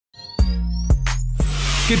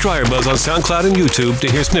Get DryerBuzz on SoundCloud and YouTube to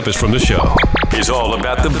hear snippets from the show. It's all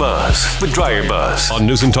about the buzz with DryerBuzz on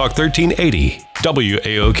News and Talk 1380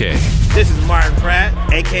 WAOK. This is Martin Pratt,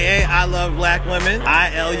 a.k.a. I Love Black Women,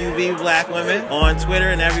 ILUV Black Women, on Twitter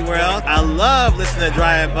and everywhere else. I love listening to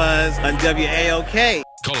DryerBuzz on WAOK.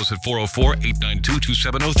 Call us at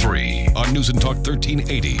 404-892-2703 on News and Talk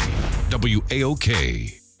 1380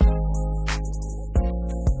 WAOK.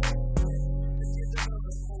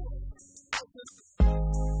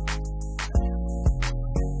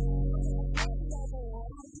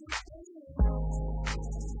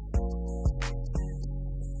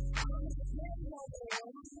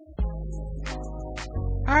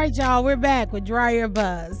 All right, y'all, we're back with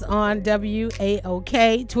DryerBuzz on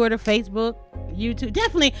WAOK, Twitter, Facebook, YouTube.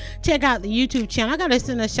 Definitely check out the YouTube channel. I got to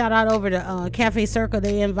send a shout out over to Cafe Circle.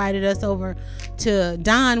 They invited us over to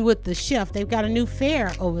dine with the chef. They've got a new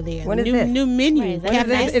fair over there. What is this? New menu. Wait,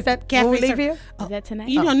 is that Cafe when we leave here? Is that tonight?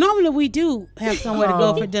 You know, normally we do have somewhere to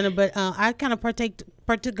go for dinner, but I kind of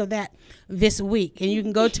partook of that this week, and you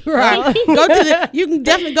can go to you can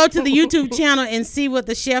definitely go to the YouTube channel and see what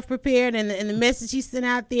the chef prepared and the message he sent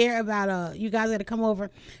out there about you guys got to come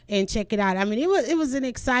over and check it out. I mean, it was an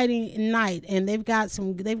exciting night, and they've got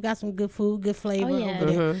some good food, good flavor over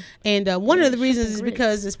there. And one of the reasons is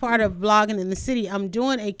because as part of blogging in the city, I'm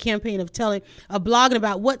doing a campaign of blogging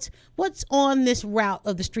about what's on this route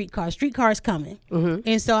of the streetcar. Streetcar is coming,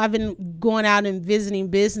 and so I've been going out and visiting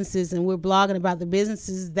businesses, and we're blogging about the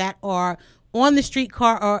businesses that are on the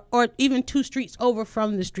streetcar or even 2 streets over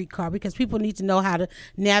from the streetcar, because people need to know how to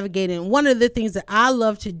navigate it. And one of the things that I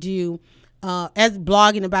love to do as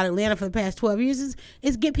blogging about Atlanta for the past 12 years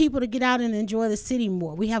is get people to get out and enjoy the city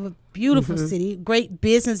more. We have a beautiful city, great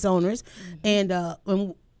business owners, and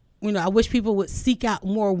you know, I wish people would seek out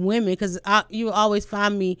more women, because you always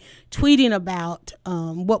find me tweeting about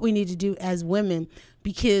what we need to do as women,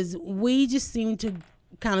 because we just seem to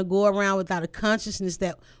kind of go around without a consciousness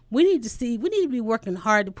that we need to be working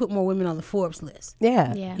hard to put more women on the Forbes list.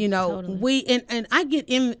 Yeah. You know, totally. And I get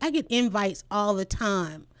invites all the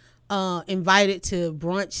time. Invited to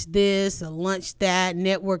brunch this, or lunch that,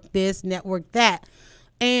 network this, network that.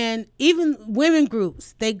 And even women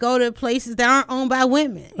groups, they go to places that aren't owned by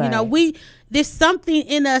women. Right. You know, there's something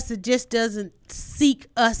in us that just doesn't seek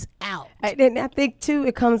us out. And I think, too,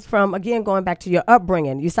 it comes from, again, going back to your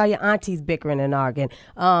upbringing. You saw your aunties bickering and arguing.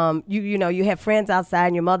 You know, you have friends outside,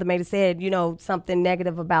 and your mother may have said, you know, something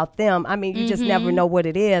negative about them. I mean, you just never know what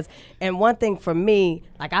it is. And one thing for me,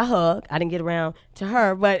 like I hug. I didn't get around to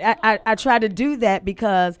her, but I try to do that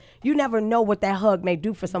because you never know what that hug may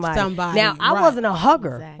do for somebody. Now, I wasn't a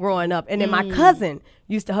hugger growing up. And then my cousin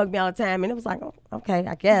used to hug me all the time, and it was like, oh, okay,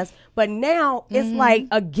 I guess. But now it's like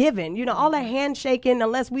a given. You know, all that handshaking,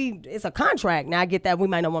 unless it's a contract. Now I get that we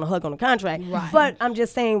might not want to hug on a contract, but I'm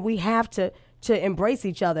just saying we have to embrace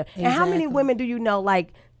each other. Exactly. And how many women do you know,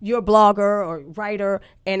 like, you're a blogger or writer,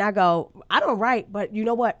 and I go, I don't write, but you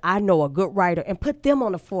know what? I know a good writer, and put them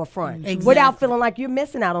on the forefront without feeling like you're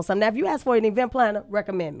missing out on something. Now, if you ask for an event planner,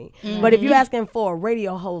 recommend me. But if you're asking for a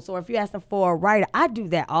radio host, or if you're asking for a writer, I do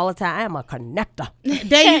that all the time. I am a connector.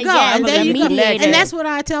 There you go. And there you go. And that's what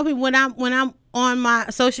I tell people when I'm on my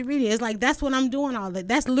social media. It's like, that's what I'm doing all day.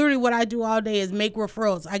 That's literally what I do all day, is make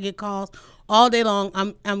referrals. I get calls all day long.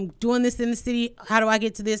 I'm doing this in the city. How do I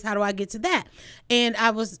get to this? How do I get to that? And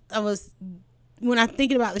I was when I'm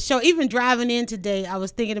thinking about the show, even driving in today, I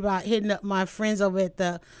was thinking about hitting up my friends over at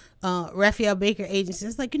the Raphael Baker Agency.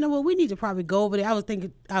 It's like, you know what, we need to probably go over there. I was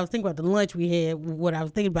thinking about the lunch we had, what I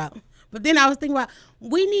was thinking about. But then I was thinking about,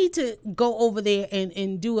 we need to go over there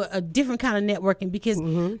and do a different kind of networking, because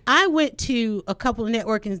I went to a couple of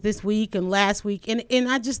networkings this week and last week, and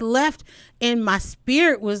I just left, and my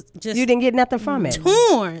spirit was just, you didn't get nothing from it,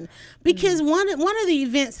 torn, because one of the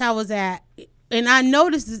events I was at, and I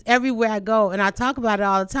notice this everywhere I go, and I talk about it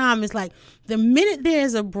all the time, it's like, the minute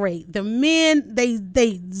there's a break, the men,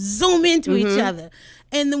 they zoom into each other.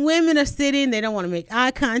 And the women are sitting, they don't want to make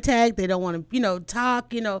eye contact, they don't want to,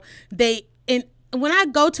 talk, and when I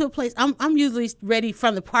go to a place, I'm usually ready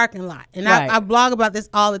from the parking lot. And I blog about this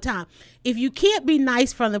all the time. If you can't be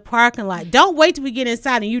nice from the parking lot, don't wait till we get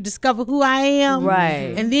inside and you discover who I am.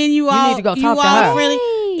 Right. And then you all need to go talk to her. Friendly.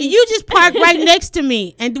 And you just parked right next to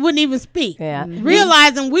me and wouldn't even speak. Yeah.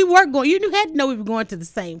 Realizing we were going, you had to know we were going to the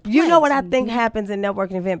same place. You know what I think happens in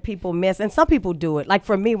networking event, people miss, and some people do it. Like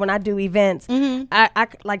for me, when I do events, I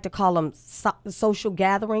like to call them social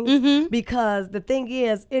gatherings, because the thing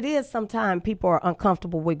is, it is sometimes people are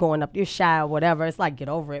uncomfortable with going up. You're shy or whatever. It's like, get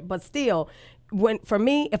over it. But still, for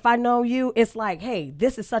me, if I know you, it's like, hey,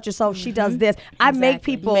 this is such and so. She does this. I make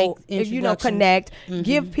people, connect,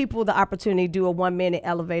 give people the opportunity to do a 1-minute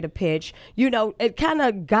elevator pitch. It kind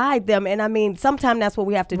of guide them. And I mean, sometimes that's what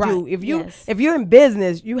we have to do. If you're in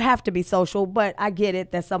business, you have to be social. But I get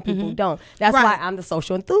it that some people don't. That's why I'm the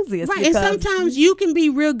social enthusiast. Right. And sometimes you can be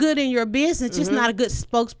real good in your business, just not a good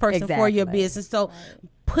spokesperson for your business. So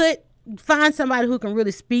find somebody who can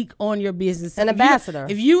really speak on your business. An ambassador.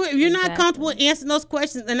 If you're not comfortable answering those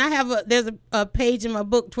questions, and I have there's a page in my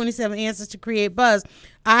book, 27 Answers to Create Buzz.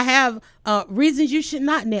 I have reasons you should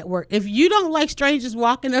not network. If you don't like strangers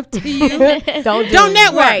walking up to you, don't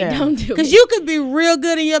network. Right, don't do it. Because you could be real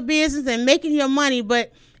good in your business and making your money,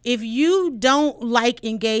 but if you don't like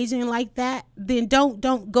engaging like that, then don't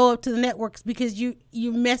go up to the networks, because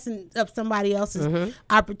you're messing up somebody else's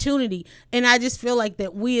opportunity. And I just feel like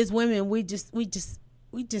that we as women, we just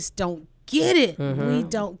don't get it. We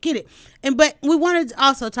don't get it. But we wanted to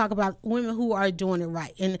also talk about women who are doing it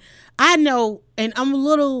right. And I know, and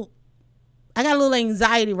I got a little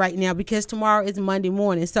anxiety right now because tomorrow is Monday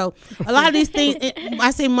morning. So a lot of these things,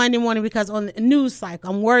 I say Monday morning because on the news cycle,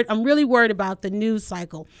 I'm really worried about the news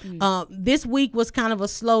cycle. This week was kind of a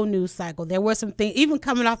slow news cycle. There were some things, even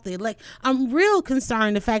coming off the election. I'm real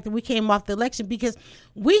concerned the fact that we came off the election, because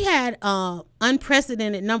we had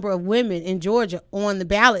unprecedented number of women in Georgia on the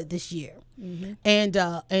ballot this year. And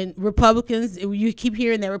Republicans, you keep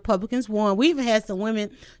hearing that Republicans won. We even had some women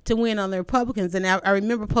to win on the Republicans. And I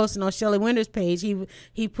remember posting on Shelley Winter's page,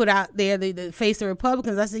 he put out there the face of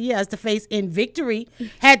Republicans. I said, yeah, it's the face in victory.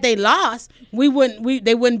 Had they lost, they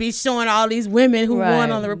wouldn't be showing all these women who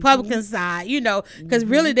won on the Republican side, because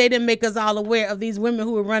really they didn't make us all aware of these women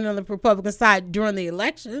who were running on the Republican side during the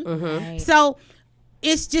election. So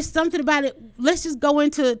it's just something about it. Let's just go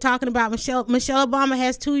into talking about Michelle. Michelle Obama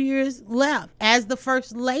has 2 years left as the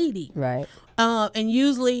first lady. Right. And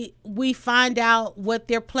usually we find out what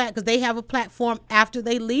their because they have a platform after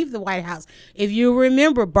they leave the White House. If you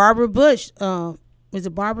remember, Barbara Bush, is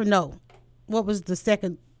it Barbara? No. What was the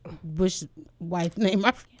second Bush wife name?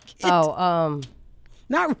 I forget.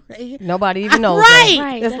 Not Reagan. Nobody even knows.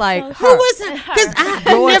 Right. It's like, who was it? Because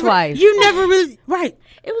George wife. You never really, It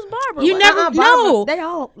was Barbara. You never, no. They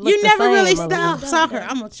all look you the never same, really saw her.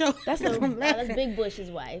 I'm going to show. That's Big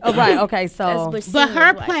Bush's wife. Oh, right. Okay. So, but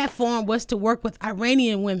her platform was to work with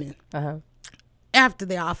Iranian women after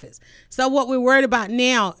the office. So what we're worried about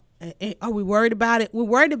now, are we worried about it? We're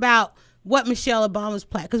worried about what Michelle Obama's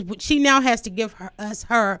platform, because she now has to give us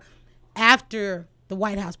her after the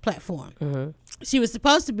White House platform. She was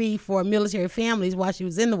supposed to be for military families while she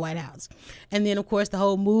was in the White House. And then, of course, the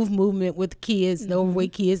whole movement with the kids, the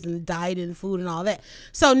overweight kids, and the diet and food and all that.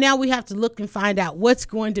 So now we have to look and find out what's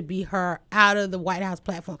going to be her out of the White House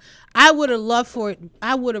platform. I would have loved for it.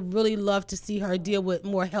 I would have really loved to see her deal with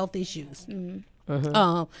more health issues.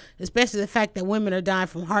 Especially the fact that women are dying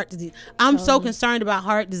from heart disease. I'm so concerned about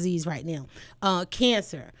heart disease right now.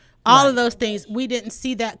 Cancer. All of those things. We didn't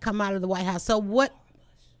see that come out of the White House. So what?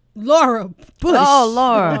 Laura Bush. Oh,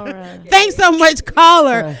 Laura. Thanks so much,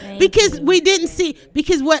 caller. Because we didn't see,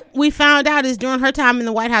 because what we found out is during her time in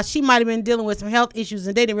the White House, she might have been dealing with some health issues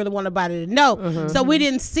and they didn't really want nobody to know. So we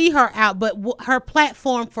didn't see her out. But her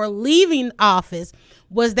platform for leaving office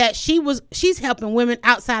was that she's helping women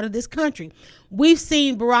outside of this country. We've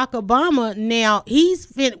seen Barack Obama now.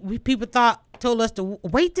 People told us to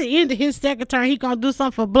wait to the end of his second term. He's going to do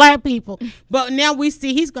something for black people. But now we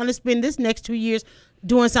see he's going to spend this next 2 years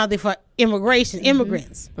doing something for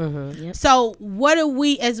immigrants. So what are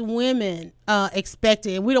we as women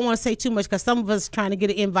expecting? We don't want to say too much because some of us are trying to get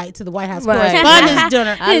an invite to the White House Correspondents'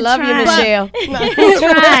 Dinner. I love you, Michelle.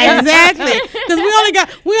 Exactly. Because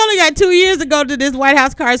we only got 2 years to go to this White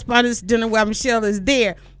House Correspondents' Dinner where Michelle is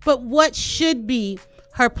there. But what should be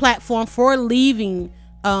her platform for leaving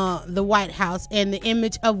the White House and the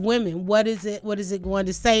image of women? What is it going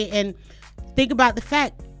to say? And think about the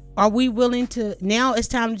fact, are we willing to, now it's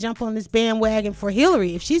time to jump on this bandwagon for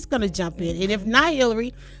Hillary if she's going to jump in? And if not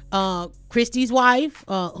Hillary, Christie's wife,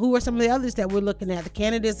 who are some of the others that we're looking at? The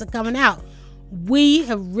candidates are coming out. We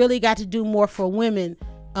have really got to do more for women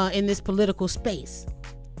in this political space.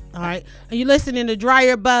 All right. Are you listening to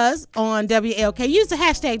DryerBuzz on WAOK? Use the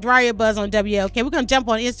hashtag DryerBuzz on WAOK. We're going to jump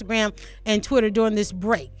on Instagram and Twitter during this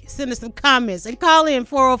break. Send us some comments and call in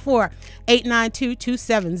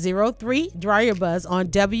 404-892-2703. DryerBuzz on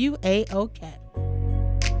WAOK.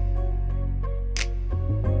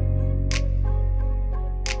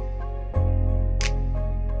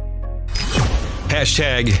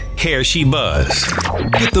 Hashtag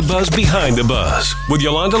HairSheBuzz. Get the buzz behind the buzz with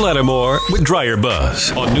Yolanda Lattimore with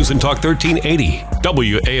DryerBuzz on News and Talk 1380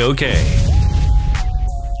 WAOK.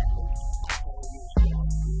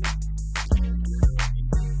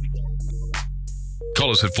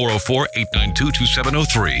 Call us at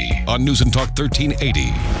 404-892-2703 on News and Talk 1380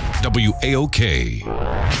 WAOK.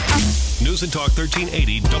 News and Talk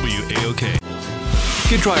 1380 WAOK.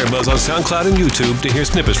 Get DryerBuzz on SoundCloud and YouTube to hear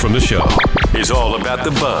snippets from the show. It's all about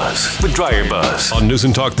the buzz with DryerBuzz on News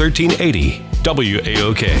and Talk 1380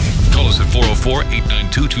 WAOK. Call us at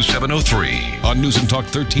 404-892-2703 on News and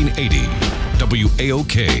Talk 1380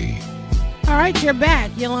 WAOK. All right, you're back.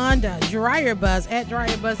 Yolanda, DryerBuzz, at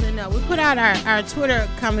DryerBuzz. And we put out our Twitter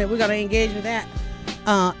comment. We're going to engage with that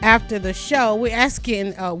after the show. We're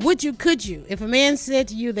asking, would you, could you? If a man said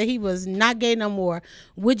to you that he was not gay no more,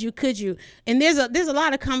 would you, could you? And there's a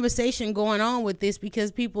lot of conversation going on with this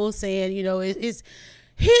because people are saying, you know, it's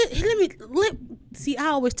see, I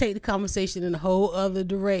always take the conversation in a whole other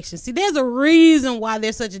direction. See, there's a reason why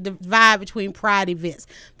there's such a divide between pride events.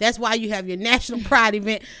 That's why you have your national pride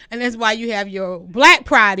event, and that's why you have your black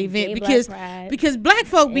pride event, because black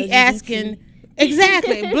folk be asking.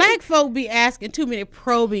 Exactly. Black folk be asking too many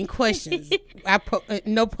probing questions.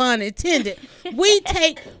 No pun intended. We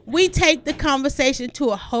take the conversation to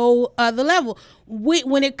a whole other level.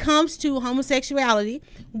 When it comes to homosexuality,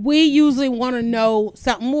 we usually want to know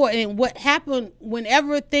something more. And what happened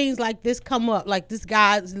whenever things like this come up, like this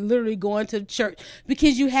guy's literally going to church,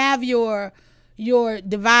 because you have your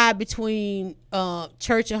divide between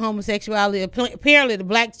church and homosexuality. Apparently, the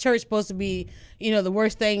black church is supposed to be, you know, the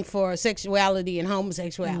worst thing for sexuality and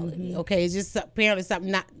homosexuality. Okay, it's just apparently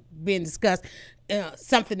something not being discussed,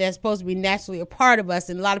 something that's supposed to be naturally a part of us.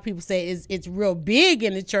 And a lot of people say it's real big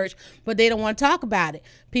in the church, but they don't want to talk about it.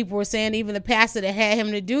 People were saying even the pastor that had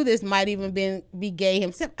him to do this might even be gay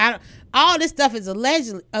himself. All this stuff is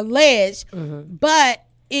alleged, but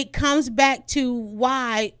it comes back to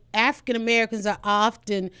why African Americans are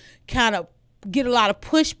often kind of get a lot of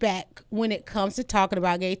pushback when it comes to talking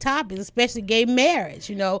about gay topics, especially gay marriage.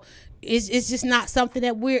 You know, it's just not something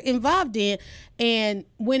that we're involved in. And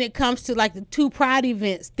when it comes to like the two pride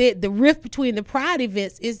events, the rift between the pride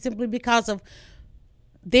events is simply because of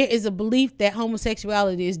there is a belief that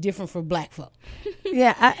homosexuality is different for black folk.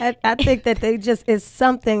 Yeah, I think that they just is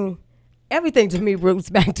something. Everything to me roots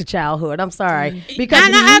back to childhood. I'm sorry, because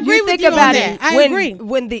I agree you with think you about on it. that. I agree.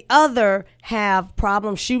 When the other have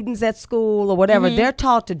problem shootings at school or whatever, they're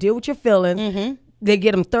taught to deal with your feelings. They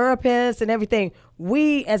get them therapists and everything.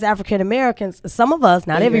 We as African Americans, some of us,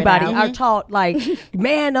 not everybody, are taught like,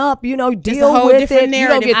 man up, you know, deal with it. You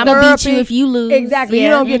don't get I'm therapy. gonna beat you if you lose. Exactly. You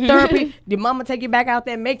don't get therapy. Your mama take you back out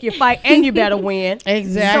there and make you fight, and you better win.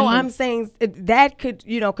 Exactly. So I'm saying that could,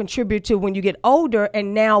 you know, contribute to when you get older,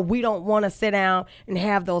 and now we don't want to sit down and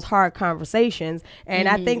have those hard conversations. And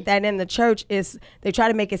I think that in the church they try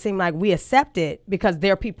to make it seem like we accept it because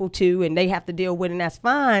they're people too, and they have to deal with it, and that's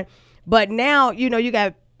fine. But now, you know, you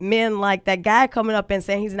got men like that guy coming up and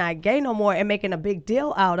saying he's not gay no more and making a big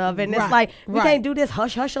deal out of it. And it's like, we can't do this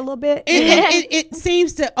hush a little bit. It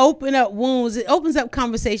seems to open up wounds. It opens up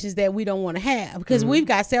conversations that we don't want to have, because we've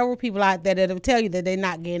got several people out there that'll tell you that they're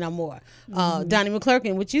not gay no more. Donnie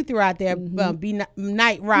McClurkin, which you threw out there, be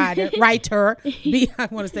night rider, writer. I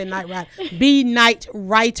want to say night rider. Be night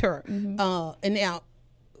writer. And now,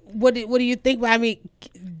 what do you think? I mean,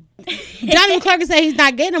 Johnny McClurkin say he's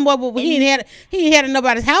not gay no more, but he ain't had in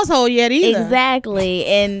nobody's household yet either. Exactly,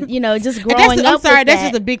 and you know, just growing up. I'm sorry, that's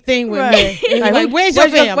that. just a big thing with me. Like, where's your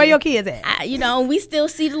family? Where your kids at? You know, we still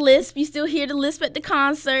see the lisp. You still hear the lisp at the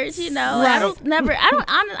concerts. You know, I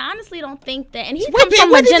honestly don't think that. And he comes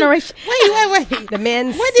from a generation. Wait. The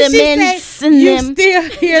men. What did she say? You still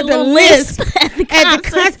hear the lisp at the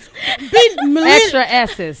concerts. Extra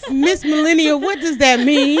S's. Miss Millennial, what does that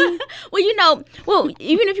mean? Well, you know,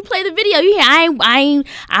 even if you play the video, you hear I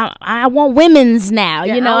want women's now.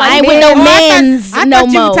 Yeah, you know, I ain't with no men's no more. I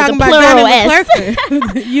thought you were talking about Donnie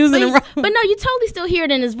McClurkin using it wrong. But no, you totally still hear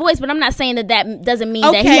it in his voice. But I'm not saying that doesn't mean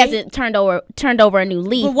that he hasn't turned over a new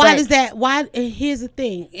leaf. But why does that? Why? Here's the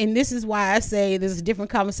thing, and this is why I say there's a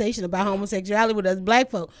different conversation about homosexuality with us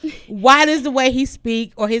black folk. Why does the way he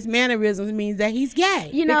speak or his mannerisms means that he's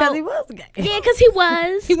gay? You know, because he was gay. Yeah, because he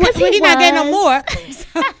was. He's not gay no more.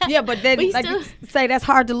 Yeah, but then like you say, that's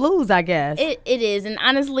hard to lose, I guess. It is, and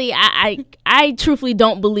honestly, I truthfully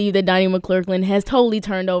don't believe that Donnie McClurkin has totally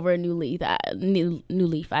turned over a new leaf. New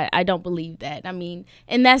leaf. I don't believe that. I mean,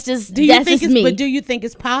 and that's just me. But do you think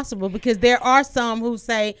it's possible? Because there are some who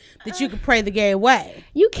say that you could pray the gay away.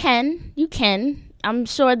 You can. I'm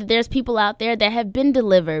sure that there's people out there that have been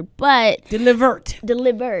delivered. But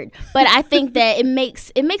I think that it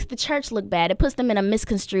makes the church look bad. It puts them in a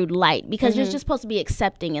misconstrued light, because you're just supposed to be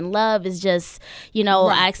accepting, and love is just, you know,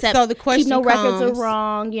 I accept. So the question keep no records are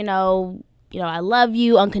wrong, you know. I love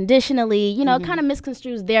you unconditionally, kind of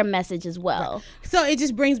misconstrues their message as well. Right. So it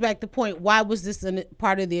just brings back the point, why was this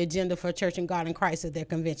part of the agenda for Church and God in Christ at their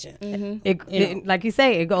convention? Like you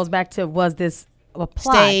say, it goes back to, was this a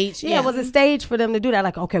plot? Stage? Yeah, was it stage for them to do that?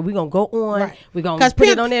 Like, okay, we're going to go on. Right. We're going to put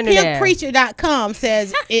it on the internet. PimpPreacher.com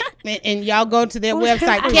says it, and y'all go to their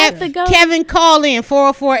website. Kevin, call in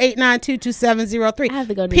 404-892-2703. I have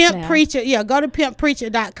to go to Pimp Preacher. Yeah, go to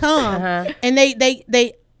PimpPreacher.com and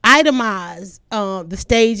they itemize the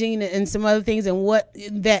staging and some other things, and what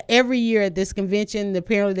that every year at this convention,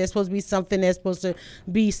 apparently there's supposed to be something that's supposed to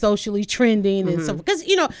be socially trending and stuff, because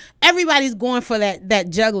everybody's going for that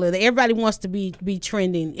juggler. Everybody wants to be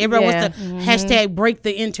trending. Everybody wants to hashtag break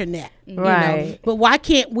the internet. Right. But why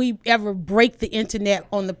can't we ever break the internet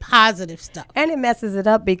on the positive stuff? And it messes it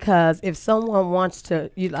up, because if someone wants to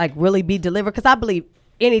really be delivered, because I believe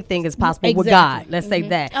anything is possible with God. Let's say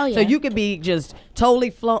that. Oh, yeah. So you could be just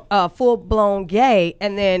totally full-blown gay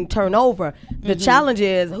and then turn over. The challenge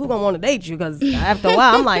is, who gonna want to date you? Because after a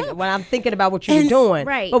while, I'm like, when I'm thinking about what you're doing.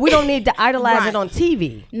 Right. But we don't need to idolize it on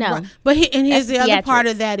TV. No. Right. But here's the other part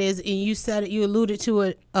of that is, and you said it, you alluded to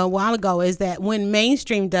it a while ago, is that when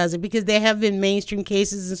mainstream does it, because there have been mainstream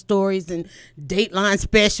cases and stories and Dateline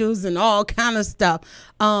specials and all kind of stuff.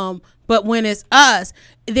 But when it's us,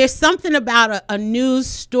 there's something about a news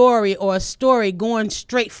story or a story going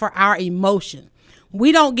straight for our emotion.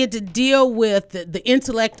 We don't get to deal with the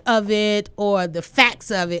intellect of it or the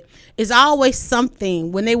facts of it. It's always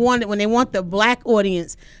something when they want the black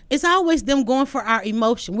audience. It's always them going for our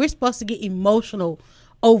emotion. We're supposed to get emotional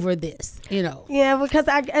over this, Yeah, because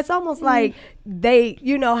it's almost like they,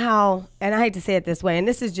 how, and I hate to say it this way, and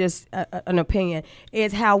this is just an opinion,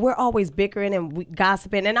 is how we're always bickering and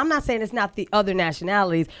gossiping. And I'm not saying it's not the other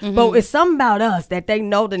nationalities, but it's something about us that they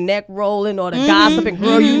know, the neck rolling or the gossiping,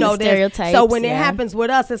 girl, this. So when it happens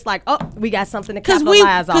with us, it's like, oh, we got something to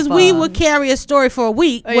capitalize off of. Because we would carry a story for a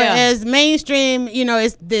week, whereas mainstream,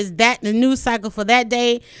 there's the news cycle for that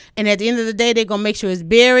day, and at the end of the day, they're going to make sure it's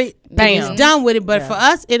buried. Bam. It's done with it. But for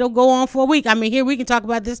us, it'll go on for a week. I mean, here we can talk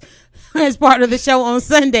about this as part of the show on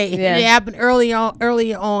Sunday. Yeah. It happened earlier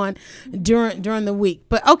on during the week.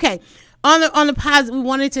 But okay, on the positive, we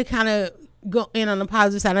wanted to kind of go in on the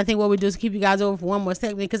positive side. I think what we do is keep you guys over for one more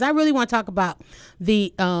segment, because I really want to talk about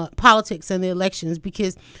the politics and the elections,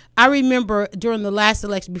 because I remember during the last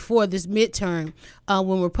election before this midterm,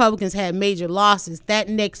 when Republicans had major losses, that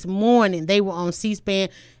next morning they were on C-SPAN.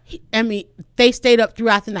 I mean, they stayed up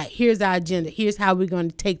throughout the night. Here's our agenda. Here's how we're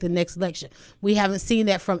going to take the next election. We haven't seen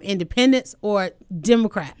that from independents or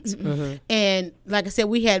Democrats. And like I said,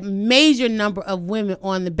 we had major number of women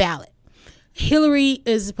on the ballot. Hillary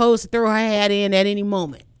is supposed to throw her hat in at any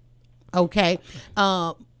moment. Okay.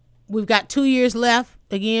 We've got 2 years left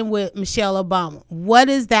again with Michelle Obama. What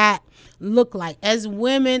does that look like as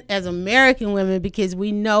women, as American women? Because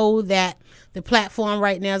we know that the platform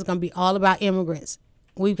right now is going to be all about immigrants.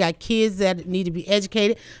 We've got kids that need to be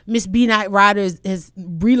educated. Miss B. Knight Ryder has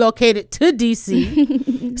relocated to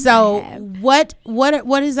D.C. So what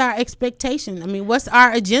is our expectation? I mean, what's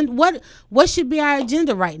our agenda? What should be our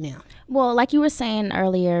agenda right now? Well, like you were saying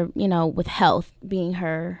earlier, with health being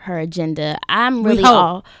her agenda,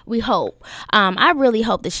 we hope. I really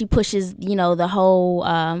hope that she pushes, the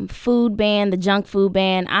whole food ban, the junk food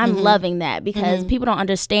ban. I'm loving that, because people don't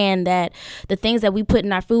understand that the things that we put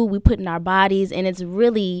in our food, we put in our bodies, and it's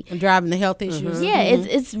really driving the health issues. Yeah,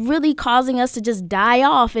 it's really causing us to just die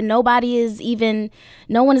off, and no one is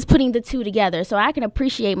putting the two together. So I can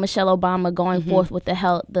appreciate Michelle Obama going forth with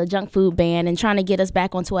the junk food ban and trying to get us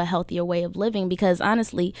back onto a healthier way of living, because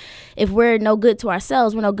honestly, if we're no good to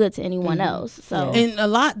ourselves, we're no good to anyone else. So and a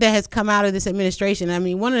lot that has come out of this administration, I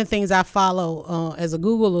mean, one of the things I follow as a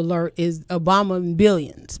Google alert is Obama and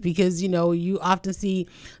billions, because you often see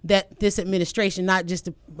that this administration, not just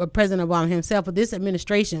President Obama himself, but this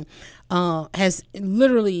administration has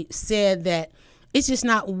literally said that it's just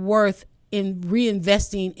not worth in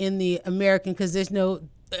reinvesting in the American, because there's no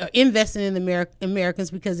investing in the Americans,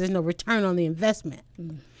 because there's no return on the investment.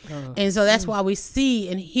 And so that's why we see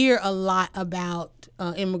and hear a lot about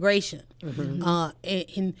immigration.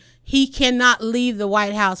 And he cannot leave the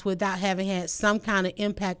White House without having had some kind of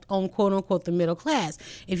impact on, quote unquote, the middle class.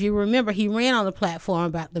 If you remember, he ran on the platform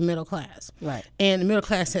about the middle class. Right. And the middle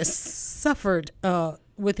class has suffered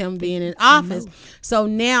with him being in office. So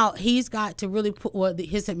now he's got to really put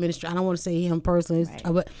his administration, I don't want to say him personally,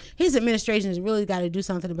 but his administration has really got to do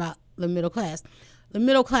something about the middle class. The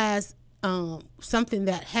middle class, something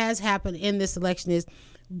that has happened in this election is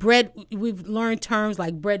we've learned terms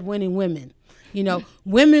like breadwinning women.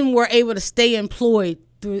 Women were able to stay employed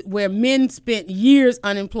where men spent years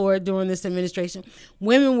unemployed during this administration.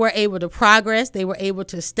 Women were able to progress. They were able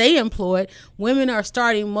to stay employed. Women are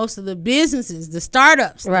starting most of the businesses, the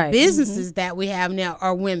startups, the businesses that we have now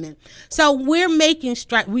are women. So we're making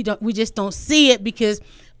strides. We just don't see it because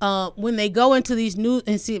when they go into these news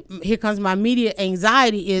and see, here comes my media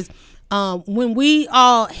anxiety is when we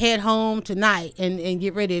all head home tonight and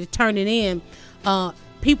get ready to turn it in,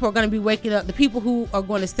 people are going to be waking up. The people who are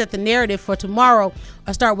going to set the narrative for tomorrow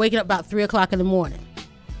are start waking up about 3 o'clock in the morning.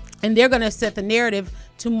 And they're going to set the narrative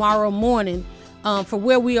tomorrow morning for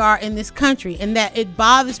where we are in this country. And that it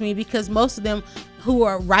bothers me because most of them who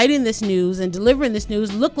are writing this news and delivering this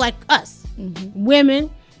news look like us,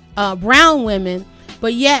 women, brown women,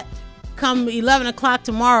 but yet come 11 o'clock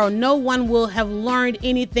tomorrow, no one will have learned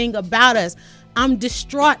anything about us. I'm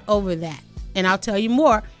distraught over that. And I'll tell you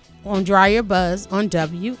more on DryerBuzz on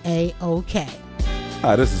WAOK.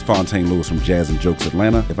 Hi, this is Fontaine Lewis from Jazz and Jokes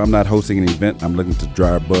Atlanta. If I'm not hosting an event, I'm looking to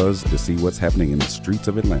DryerBuzz to see what's happening in the streets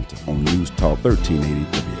of Atlanta on News Talk 1380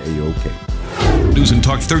 WAOK. News and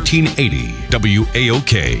Talk 1380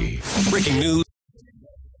 WAOK. Breaking news.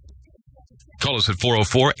 Call us at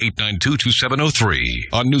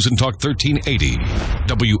 404-892-2703 on News and Talk 1380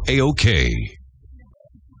 WAOK.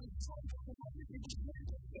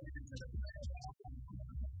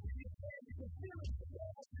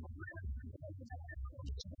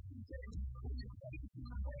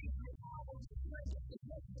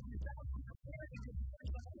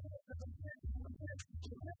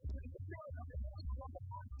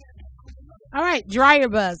 All right,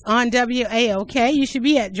 DryerBuzz on WAOK. You should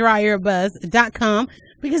be at DryerBuzz.com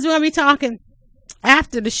because we're going to be talking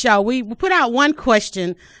after the show. We put out one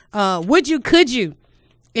question. Would you, could you?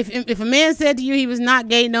 If a man said to you he was not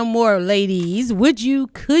gay no more, ladies, would you,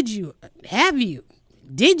 could you, have you,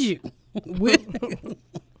 did you?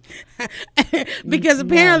 Because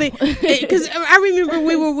apparently, because I remember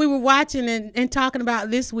we were watching and talking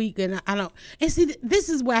about this week, and see, this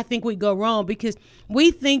is where I think we go wrong because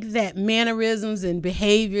we think that mannerisms and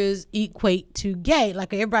behaviors equate to gay.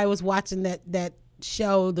 Like everybody was watching that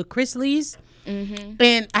show, The Chrisleys,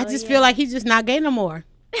 and I just feel like he's just not gay no more.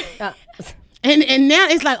 And now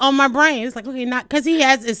it's like on my brain, it's like, okay, not because he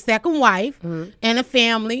has a second wife and a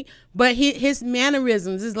family, but his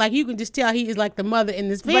mannerisms is like you can just tell he is like the mother in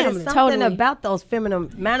this family. But it's something about those feminine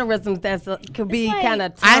mannerisms that could be like, kind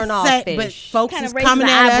of turn off. But folks is coming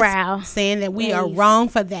at us saying that we are wrong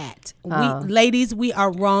for that. Ladies, we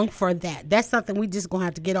are wrong for that. That's something we just gonna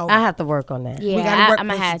have to get over. I have to work on that. Yeah, we gotta work. I'm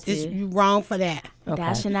gonna have to. You're wrong for that. Okay.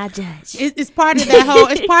 Thou shalt not judge. It's part of that whole.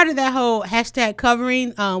 It's part of that whole hashtag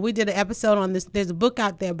covering. We did an episode on this. There's a book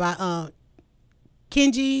out there by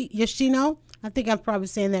Kenji Yoshino. I think I'm probably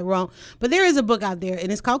saying that wrong, but there is a book out there,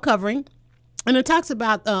 and it's called Covering, and it talks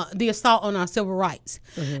about the assault on our civil rights,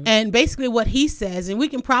 and basically what he says, and we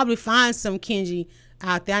can probably find some Kenji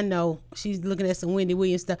out there. I know she's looking at some Wendy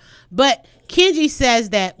Williams stuff, but Kenji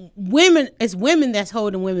says that it's women that's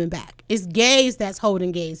holding women back. It's gays that's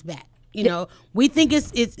holding gays back. You know, we think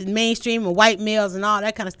it's mainstream and white males and all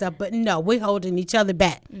that kind of stuff, but no, we're holding each other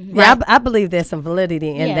back. Right? Yeah, I believe there's some validity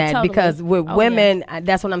in that totally. Because with women,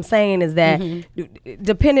 that's what I'm saying is that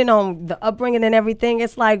depending on the upbringing and everything,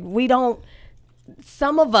 it's like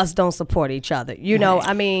some of us don't support each other. You know,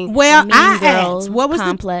 I mean, well, I asked, what was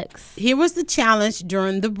complex? Here was the challenge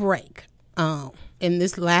during the break. In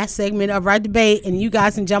this last segment of our debate, and you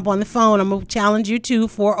guys can jump on the phone. I'm gonna challenge you too.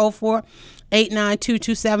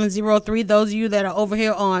 404-892-2703. Those of you that are over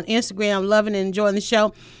here on Instagram loving and enjoying the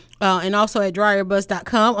show, and also at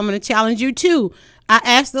DryerBuzz.com, I'm going to challenge you too. I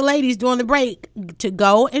asked the ladies during the break to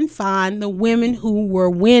go and find the women who were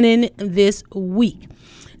winning this week.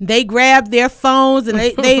 They grabbed their phones and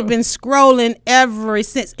they've been scrolling ever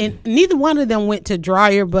since. And neither one of them went to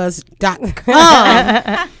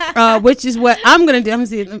DryerBuzz.com, which is what I'm going to do. I'm going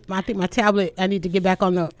to see. I think my tablet, I need to get back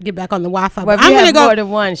on the Wi-Fi. Well, if I'm going to go more than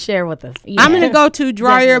one, share with us. Yeah. I'm going to go to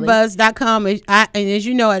DryerBuzz.com. And as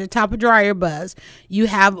you know, at the top of DryerBuzz, you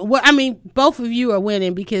have, both of you are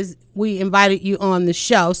winning because we invited you on the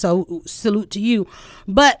show. So salute to you.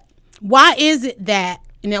 But why is it that,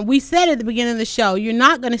 now, we said at the beginning of the show, you're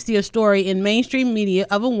not going to see a story in mainstream media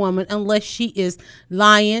of a woman unless she is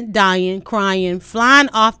lying, dying, crying, flying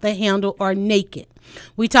off the handle, or naked.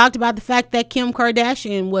 We talked about the fact that Kim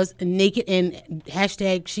Kardashian was naked, and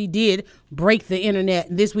hashtag she did break the internet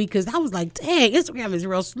this week, because I was like, dang, Instagram is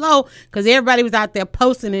real slow, because everybody was out there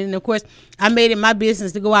posting it. And, of course, I made it my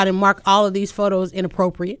business to go out and mark all of these photos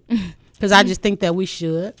inappropriate, because I just think that we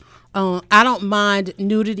should. I don't mind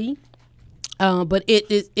nudity. But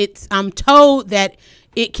it's I'm told that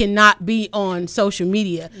it cannot be on social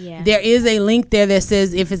media. Yeah. There is a link there that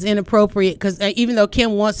says if it's inappropriate, because even though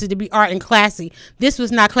Kim wants it to be art and classy, this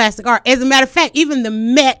was not classic art. As a matter of fact, even the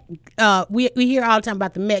Met, we hear all the time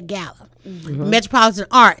about the Met Gala, Metropolitan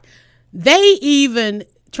Art. They even,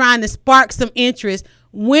 trying to spark some interest,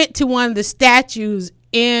 went to one of the statues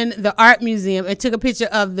in the art museum and took a picture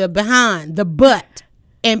of the butt,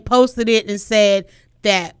 and posted it and said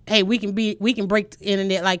that, hey, we can break the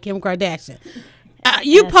internet like Kim Kardashian.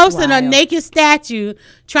 You posting wild. A naked statue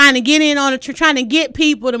trying to get in on trying to get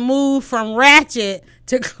people to move from ratchet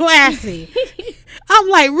to classy. I'm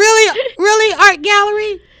like, really, art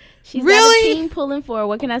gallery? She's really got a team pulling for her.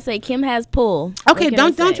 What can I say? Kim has pull. Okay,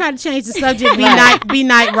 don't try to change the subject. Be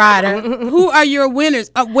Night Rider. Who are your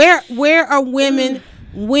winners? Where are women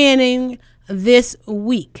winning this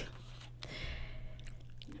week?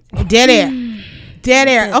 Dead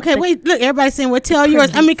air. Okay, wait. Look, everybody's saying, well, tell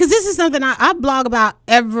yours. I mean, because this is something I blog about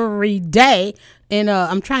every day, and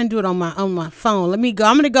I'm trying to do it on my phone. Let me go.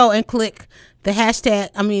 I'm going to go and click the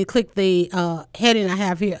hashtag. I mean, click the heading I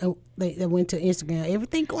have here. That went to Instagram.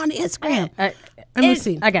 Everything going to Instagram. Let me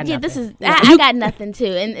see. I got nothing. This is. I got nothing too.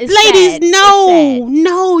 And it's ladies, sad.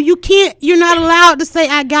 no, you can't. You're not allowed to say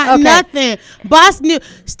I got nothing. Boss News.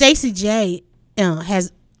 Stacey J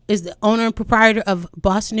is the owner and proprietor of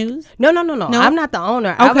Boss News? No. I'm not the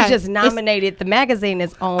owner. Okay. I was just nominated. The magazine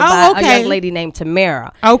is owned by a young lady named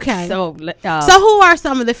Tamara. Okay. So who are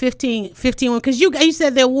some of the 15 because you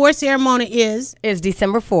said the award ceremony is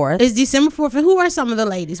December 4th. It's December 4th. And who are some of the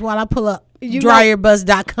ladies? While I pull up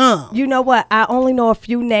DryerBuzz.com. You know what? I only know a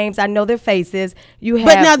few names. I know their faces.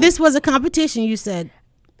 But now this was a competition, you said.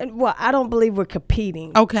 Well, I don't believe we're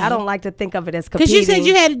competing. Okay. I don't like to think of it as competing. Because you said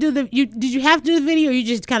you had to do did you have to do the video, or you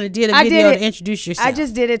just kind of did a video to introduce yourself? I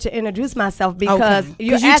just did it to introduce myself because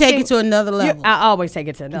you take it to another level. I always take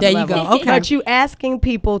it to another level. There you go. Okay. But you asking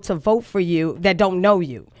people to vote for you that don't know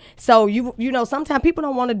you. So you know, sometimes people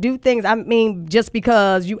don't want to do things, I mean, just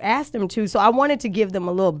because you asked them to. So I wanted to give them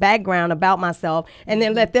a little background about myself and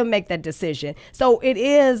then let them make that decision. So it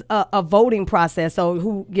is a voting process. So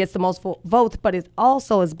who gets the most votes, but it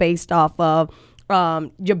also is based off of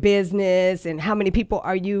your business and how many people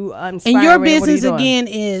are you inspiring. And your business again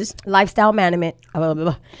is lifestyle management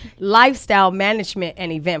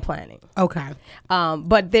and event planning. Okay.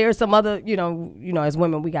 But there's some other, you know, as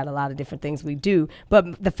women, we got a lot of different things we do.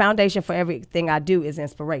 But the foundation for everything I do is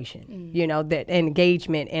inspiration, you know, that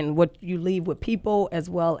engagement and what you leave with people as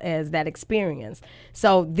well as that experience.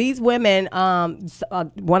 So these women,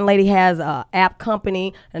 one lady has an app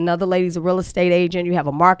company, another lady's a real estate agent, you have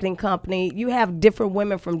a marketing company, you have different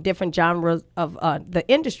women from different genres of the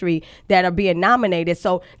industry that are being nominated.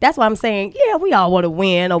 So that's why I'm saying, yeah, we all want to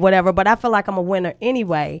win or whatever, but I feel like I'm a winner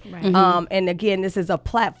anyway. Right. And again, this is a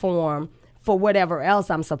platform for whatever else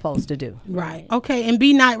I'm supposed to do. Right. Okay. And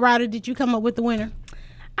B Night Rider, did you come up with the winner?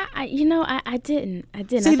 I didn't.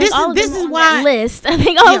 See, this is why list. I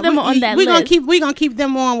think all of them are on that list. We're gonna keep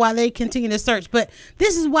them on while they continue to search. But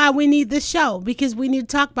this is why we need this show, because we need to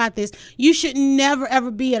talk about this. You should never ever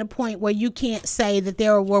be at a point where you can't say that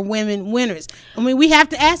there were women winners. I mean, we have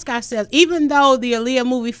to ask ourselves, even though the Aaliyah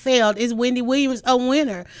movie failed, is Wendy Williams a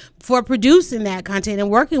winner for producing that content and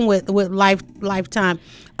working with Lifetime?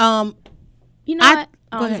 You know what?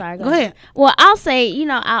 Go ahead. Well, I'll say,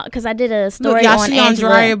 because I did a story on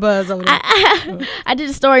Angela. DryerBuzz over there. I did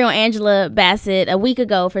a story on Angela Bassett a week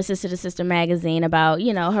ago for Sister to Sister magazine about,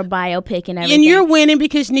 her biopic and everything. And you're winning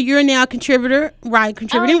because you're now a contributing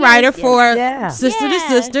writer for Sister to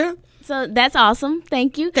Sister. So that's awesome.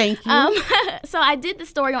 Thank you. Thank you. So I did the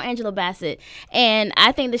story on Angela Bassett, and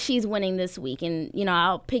I think that she's winning this week. And,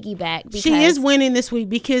 I'll piggyback. Because she is winning this week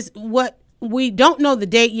because we don't know the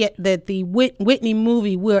date yet that the Whitney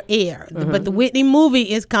movie will air, but the Whitney movie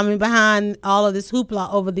is coming behind all of this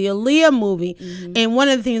hoopla over the Aaliyah movie. And one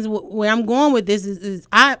of the things where I'm going with this is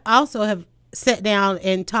I also have sat down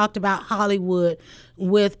and talked about Hollywood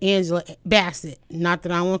with Angela Bassett. Not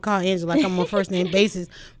that I want to call Angela like I'm on first name basis,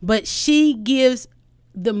 but she gives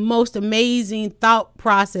the most amazing thought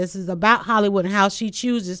processes about Hollywood and how she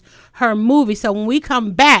chooses her movie. So when we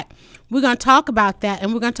come back, we're going to talk about that,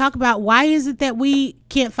 and we're going to talk about why is it that we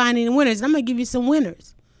can't find any winners. And I'm going to give you some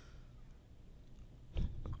winners.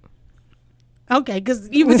 Okay, because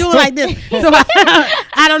you were doing like this. So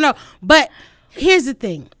I don't know. But here's the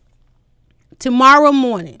thing. Tomorrow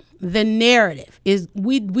morning, the narrative is,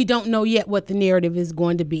 we don't know yet what the narrative is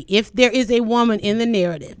going to be. If there is a woman in the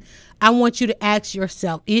narrative, I want you to ask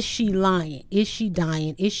yourself, is she lying? Is she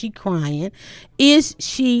dying? Is she crying? Is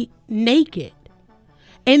she naked?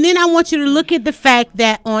 And then I want you to look at the fact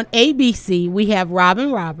that on ABC we have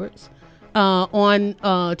Robin Roberts.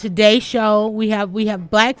 On today's show, we have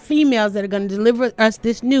black females that are going to deliver us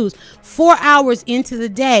this news 4 hours into the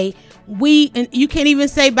day. And you can't even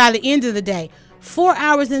say by the end of the day. 4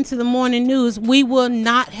 hours into the morning news, we will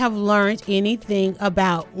not have learned anything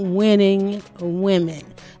about winning women.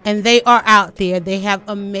 And they are out there. They have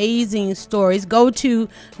amazing stories. Go to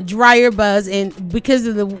DryerBuzz, and because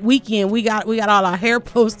of the weekend, we got all our hair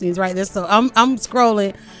postings right there. So I'm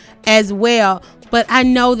scrolling as well. But I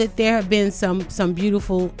know that there have been some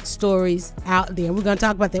beautiful stories out there. We're going to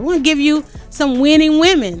talk about that. We're going to give you some winning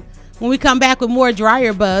women when we come back with more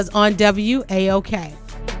DryerBuzz on WAOK.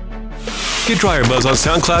 Get DryerBuzz on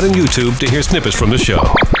SoundCloud and YouTube to hear snippets from the show.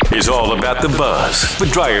 It's all about the buzz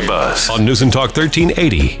with DryerBuzz on News and Talk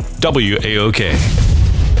 1380 WAOK.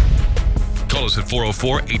 Call us at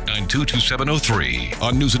 404-892-2703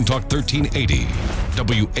 on News and Talk 1380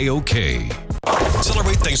 WAOK.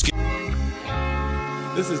 Celebrate Thanksgiving.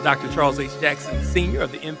 This is Dr. Charles H. Jackson, Sr.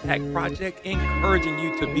 of the Impact Project, encouraging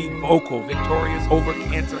you to be vocal, victorious over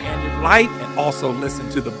cancer and your life, and also listen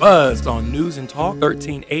to The Buzz on News and Talk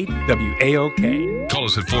 1380 WAOK. Call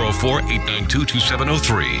us at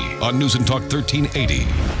 404-892-2703 on News and Talk 1380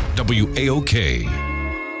 WAOK.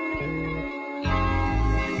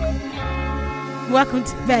 Welcome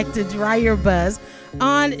back to DryerBuzz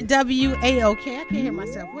on WAOK. I can't hear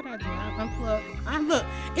myself. What I do? I unplugged. Look,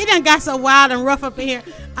 it done got so wild and rough up in here.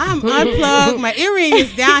 I'm unplugged. My earring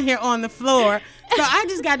is down here on the floor. So I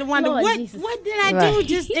just got to wonder, Lord what did I do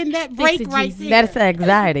just in that break right there? That's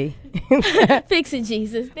anxiety. Fix it,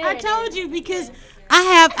 Jesus. There I told you, because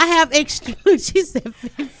I have extra. She said,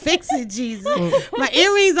 "Fix it, Jesus." My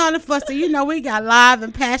earrings on the floor, so you know we got live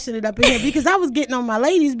and passionate up in here, because I was getting on my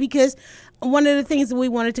ladies, because one of the things that we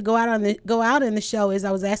wanted to go out in the show is I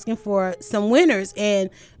was asking for some winners, and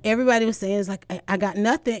everybody was saying, it's like, I got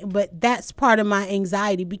nothing. But that's part of my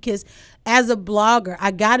anxiety, because as a blogger, I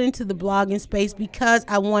got into the blogging space because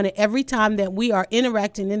I wanted, every time that we are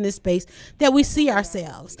interacting in this space, that we see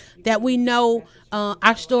ourselves, that we know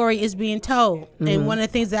our story is being told. Mm-hmm. And one of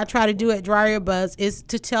the things that I try to do at DryerBuzz is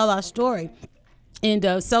to tell our story.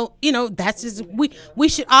 And so, you know, that's just, we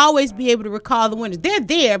should always be able to recall the winners. They're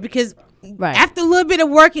there because after a little bit of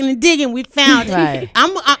working and digging, we found it.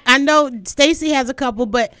 I know Stacy has a couple,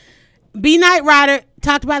 but B Night Rider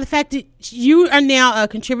talked about the fact that you are now a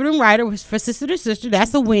contributing writer for Sister to Sister.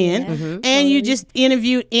 That's a win. Mm-hmm. And you just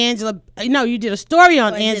interviewed Angela. No, you did a story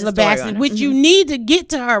on Angela Bassett, which you need to get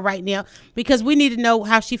to her right now, because we need to know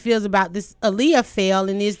how she feels about this Aaliyah fail,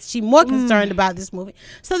 and is she more concerned about this movie.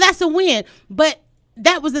 So that's a win. But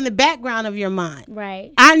that was in the background of your mind.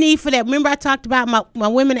 Right. I need for that. Remember, I talked about my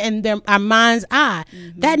women and our mind's eye.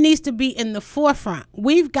 Mm-hmm. That needs to be in the forefront.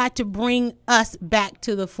 We've got to bring us back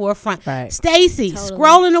to the forefront. Right. Stacy,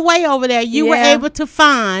 scrolling away over there, you were able to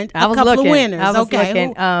find a couple of winners.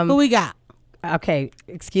 Who we got? Okay.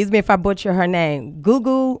 Excuse me if I butcher her name.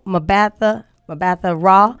 Gugu Mabatha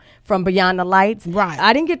Raw from Beyond the Lights. Right.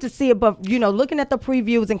 I didn't get to see it, but, you know, looking at the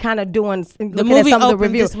previews and kind of looking at some of the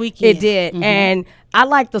reviews, this weekend. It did. Mm-hmm. And I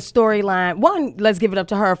like the storyline. One, let's give it up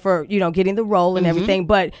to her for, you know, getting the role and everything,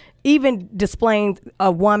 but even displaying a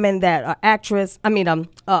woman that artist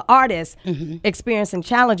experiencing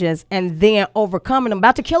challenges and then overcoming them,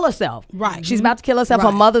 about to kill herself. Right. She's about to kill herself.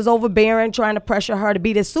 Her mother's overbearing, trying to pressure her to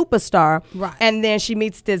be this superstar. Right. And then she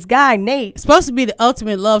meets this guy, Nate. It's supposed to be the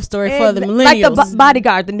ultimate love story for the millennials. Like the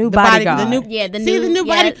bodyguard, the new bodyguard. The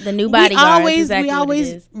new bodyguard. We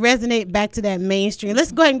always resonate back to that mainstream.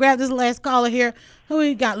 Let's go ahead and grab this last caller here. Who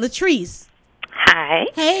we got? Latrice. Hi.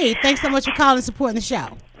 Hey, thanks so much for calling and supporting the show.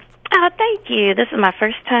 Oh, thank you. This is my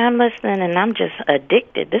first time listening, and I'm just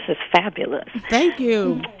addicted. This is fabulous. Thank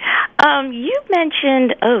you. You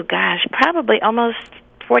mentioned, probably almost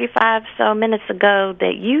 45 so minutes ago,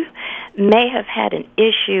 that you may have had an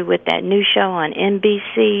issue with that new show on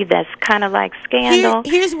NBC that's kind of like Scandal.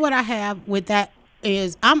 Here's what I have with that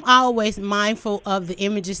is I'm always mindful of the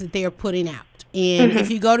images that they are putting out. And if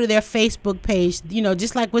you go to their Facebook page, you know,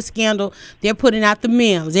 just like with Scandal, they're putting out the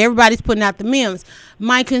memes. Everybody's putting out the memes.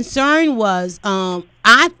 My concern was,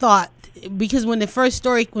 I thought, because the first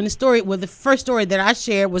story that I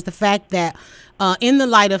shared was the fact that in the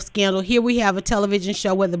light of Scandal, here we have a television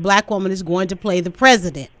show where the black woman is going to play the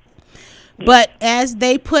president. But as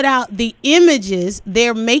they put out the images,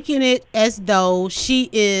 they're making it as though she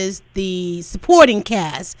is the supporting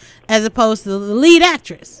cast as opposed to the lead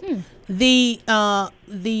actress. The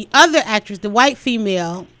other actress, the white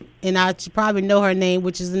female, and I should probably know her name,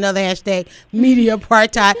 which is another hashtag, media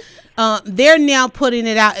apartheid, they're now putting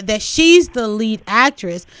it out that she's the lead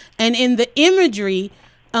actress. And in the imagery,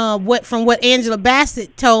 what Angela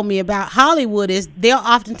Bassett told me about Hollywood is they'll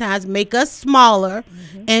oftentimes make us smaller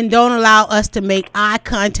and don't allow us to make eye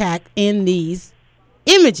contact in these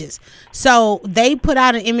images. So they put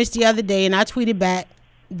out an image the other day, and I tweeted back,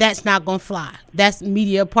 "That's not gonna fly. That's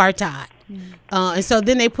media apartheid." And so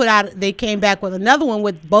then they came back with another one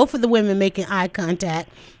with both of the women making eye contact,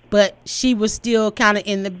 but she was still kind of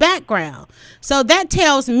in the background. So that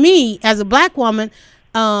tells me, as a black woman,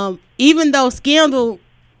 even though Scandal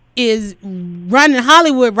is running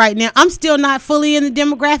Hollywood right now, I'm still not fully in the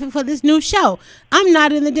demographic for this new show. I'm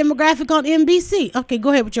not in the demographic on NBC. Okay,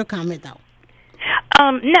 go ahead with your comment, though.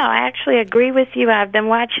 No, I actually agree with you. I've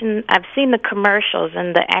seen the commercials,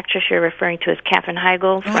 and the actress you're referring to is Katherine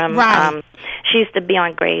Heigl from, she used to be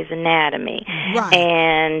on Grey's Anatomy. Right.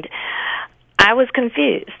 And I was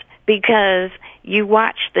confused because you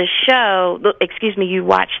watched the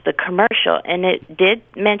commercial, and it did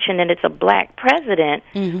mention that it's a black president,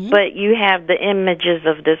 but you have the images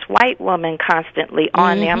of this white woman constantly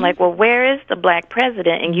on there. I'm like, well, where is the black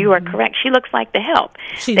president? And you are correct. She looks like the help.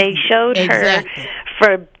 They showed her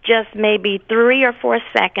for just maybe 3 or 4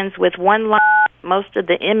 seconds with one line. Most of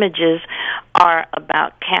the images are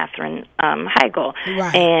about Katherine Heigl.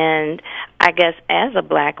 Right. And I guess as a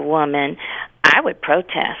black woman, I would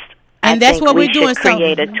protest. And that's what we're doing. We should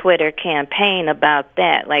create a Twitter campaign about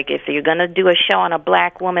that. Like, if you're going to do a show on a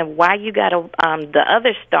black woman, why you got the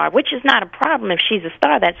other star, which is not a problem. If she's a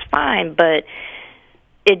star, that's fine, but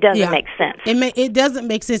it doesn't make sense. It doesn't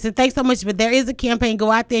make sense. And thanks so much. But there is a campaign. Go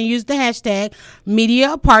out there and use the hashtag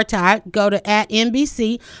media apartheid. Go to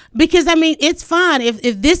 @NBC, because I mean, it's fine if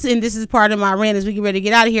this, and this is part of my rant as we get ready to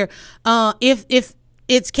get out of here. If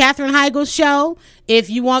it's Katherine Heigl's show, if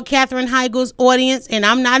you want Katherine Heigl's audience, and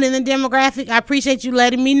I'm not in the demographic, I appreciate you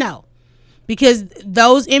letting me know. Because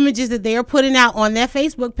those images that they are putting out on their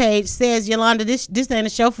Facebook page says, Yolanda, this ain't a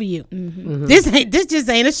show for you. This just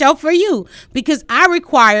ain't a show for you. Because I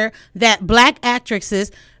require that black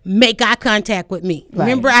actresses make eye contact with me. Right.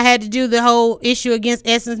 Remember, I had to do the whole issue against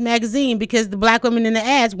Essence Magazine because the black women in the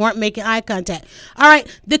ads weren't making eye contact. All right,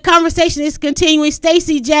 the conversation is continuing.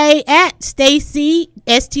 Stacey J at Stacey,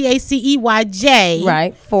 STACEYJ.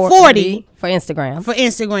 Right, 40. For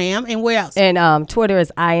Instagram. And where else? And Twitter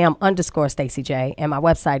is @IAM_Stacey J. And my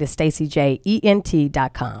website is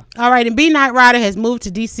StaceyJENT.com. All right. And B Night Rider has moved to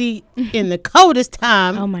D.C. in the coldest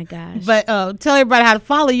time. Oh, my gosh. But tell everybody how to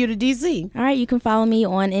follow you to D.C. All right. You can follow me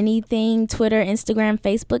on anything, Twitter, Instagram,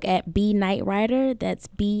 Facebook at B Night Rider. That's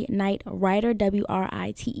B Night Rider,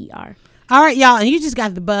 WRITER. All right, y'all, and you just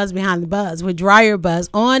got the buzz behind the buzz with DryerBuzz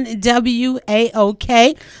on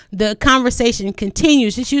WAOK. The conversation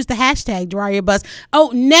continues. Just use the hashtag DryerBuzz.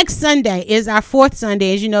 Oh, next Sunday is our 4th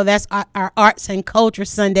Sunday. As you know, that's our Arts and Culture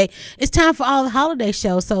Sunday. It's time for all the holiday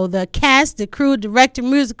shows. So the cast, the crew, director,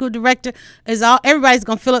 musical director, everybody's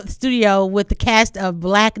going to fill up the studio with the cast of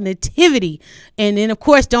Black Nativity. And then, of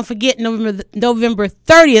course, don't forget November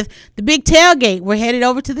 30th, the big tailgate. We're headed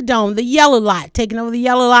over to the Dome, the Yellow Lot, taking over the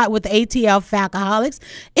Yellow Lot with the ATL Falcoholics.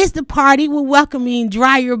 It's the party. We're welcoming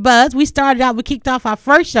DryerBuzz. We kicked off our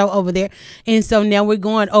first show over there, and so now we're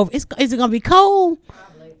going over. Is it gonna be cold?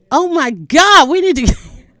 Probably. Oh my God, we need to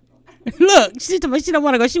look. She don't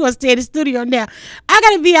want to go. She wants to stay in the studio now. I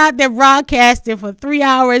gotta be out there broadcasting for 3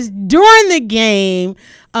 hours during the game.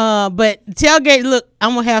 But tailgate, look,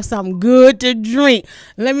 I'm gonna have something good to drink.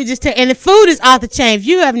 Let me just tell you, and the food is off the chain. If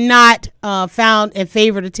you have not found and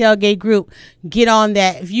favored a tailgate group, get on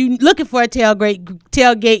that. If you looking for a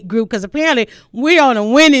tailgate group, because apparently we're on a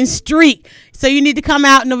winning streak. So you need to come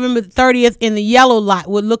out November 30th in the Yellow Lot.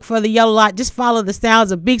 We'll look for the Yellow Lot. Just follow the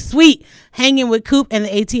sounds of Big Sweet hanging with Coop and the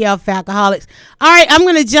ATL Falcoholics. All right, I'm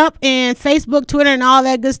going to jump in Facebook, Twitter, and all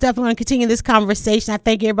that good stuff. I'm going to continue this conversation. I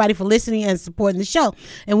thank everybody for listening and supporting the show.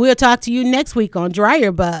 And we'll talk to you next week on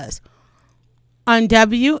DryerBuzz on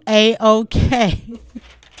WAOK.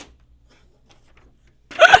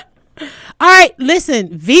 All right, listen,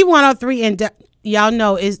 V103 and y'all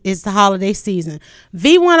know it's the holiday season.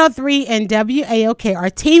 V103 and WAOK are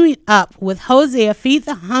teaming up with Hosea Feed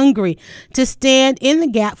the Hungry to stand in the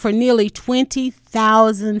gap for nearly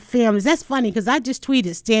 20,000 families. That's funny because I just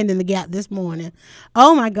tweeted stand in the gap this morning.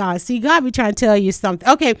 Oh my God. See, God be trying to tell you something.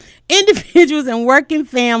 Okay. Individuals and working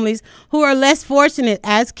families who are less fortunate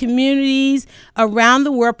as communities around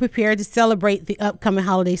the world prepare to celebrate the upcoming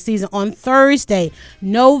holiday season on Thursday,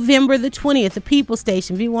 November the 20th, the People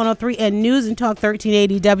Station, V103 and News and Talk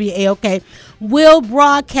 1380 WAOK will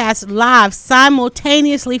broadcast live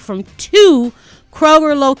simultaneously from 2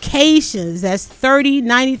 Kroger locations. That's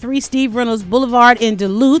 3093 Steve Reynolds Boulevard in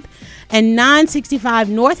Duluth and 965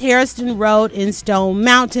 North Harrison Road in Stone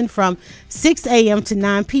Mountain from 6 a.m. to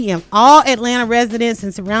 9 p.m. All Atlanta residents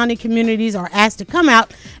and surrounding communities are asked to come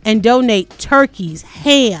out and donate turkeys,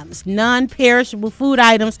 hams, non-perishable food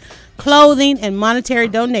items, clothing, and monetary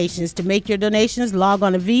donations. To make your donations, log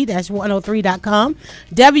on to v-103.com,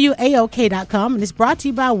 WAOK.com, and it's brought to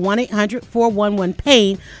you by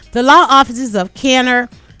 1-800-411-PAIN, the law offices of Canner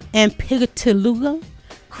and Pigataluga,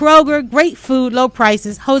 Kroger. Great food, low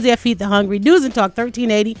prices. Jose Feed the Hungry. News and Talk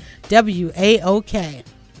 1380 WAOK.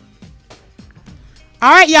 All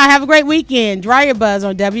right, y'all, have a great weekend. DryerBuzz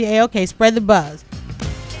on WAOK. Spread the buzz.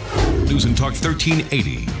 News and Talk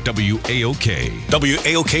 1380 WAOK.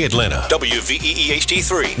 WAOK Atlanta. WVEE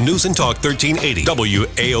HD3. News and Talk 1380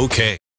 WAOK.